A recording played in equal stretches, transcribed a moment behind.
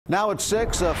Now at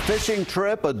 6, a fishing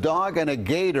trip, a dog, and a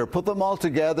gator. Put them all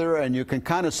together and you can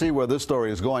kind of see where this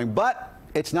story is going. But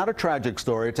it's not a tragic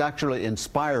story. It's actually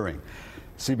inspiring.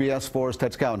 CBS 4's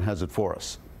Ted Scouten has it for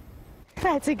us.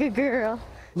 That's a good girl.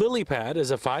 Lily Pad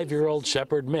is a 5-year-old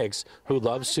shepherd mix who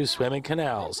loves to swim in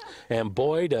canals. And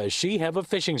boy, does she have a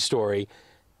fishing story.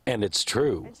 And it's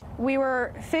true. We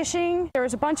were fishing. There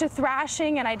was a bunch of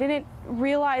thrashing, and I didn't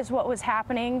realize what was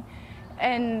happening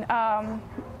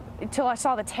until I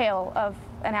saw the tail of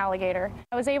an alligator.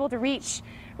 I was able to reach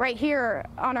right here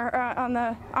on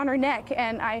her neck,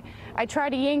 and I tried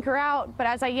to yank her out, but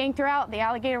as I yanked her out, the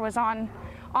alligator was on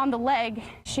the leg.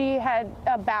 She had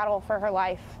a battle for her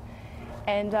life,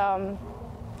 and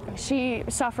she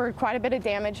suffered quite a bit of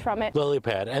damage from it. Lily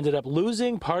Pad ended up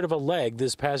losing part of a leg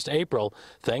this past April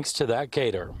thanks to that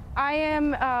gator. I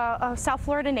am a South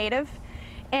Florida native,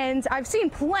 and I've seen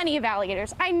plenty of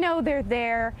alligators. I know they're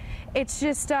there. It's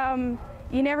just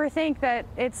you never think that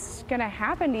it's going to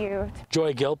happen to you.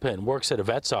 Joy Gilpin works at a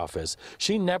vet's office.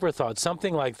 She never thought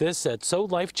something like this that's so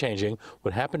life-changing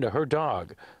would happen to her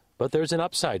dog. But there's an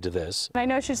upside to this. I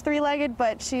know she's three-legged,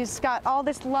 but she's got all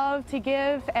this love to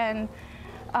give, and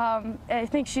I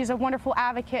think she's a wonderful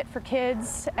advocate for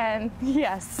kids, and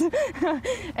yes,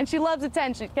 and she loves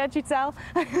attention, can't you tell?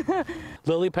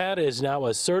 Lily Pad is now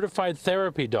a certified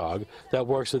therapy dog that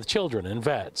works with children and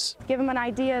vets. Give them an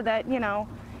idea that, you know,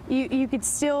 you could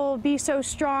still be so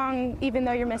strong even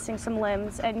though you're missing some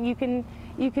limbs, and you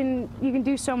can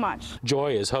do so much.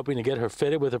 Joy is hoping to get her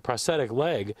fitted with a prosthetic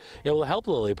leg. It will help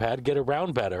Lily Pad get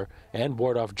around better and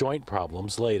ward off joint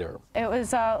problems later. It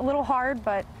was a little hard,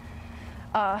 but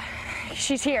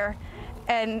she's here,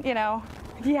 and you know,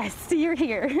 yes, you're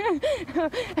here.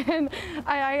 And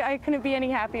I couldn't be any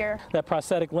happier. That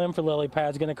prosthetic limb for Lily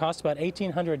Pad is going to cost about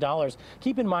 $1,800.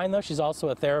 Keep in mind, though, she's also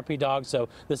a therapy dog, so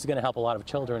this is going to help a lot of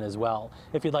children as well.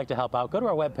 If you'd like to help out, go to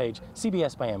our webpage,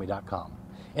 cbsmiami.com.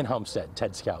 In Homestead,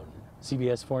 Ted Scouten,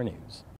 CBS 4 News.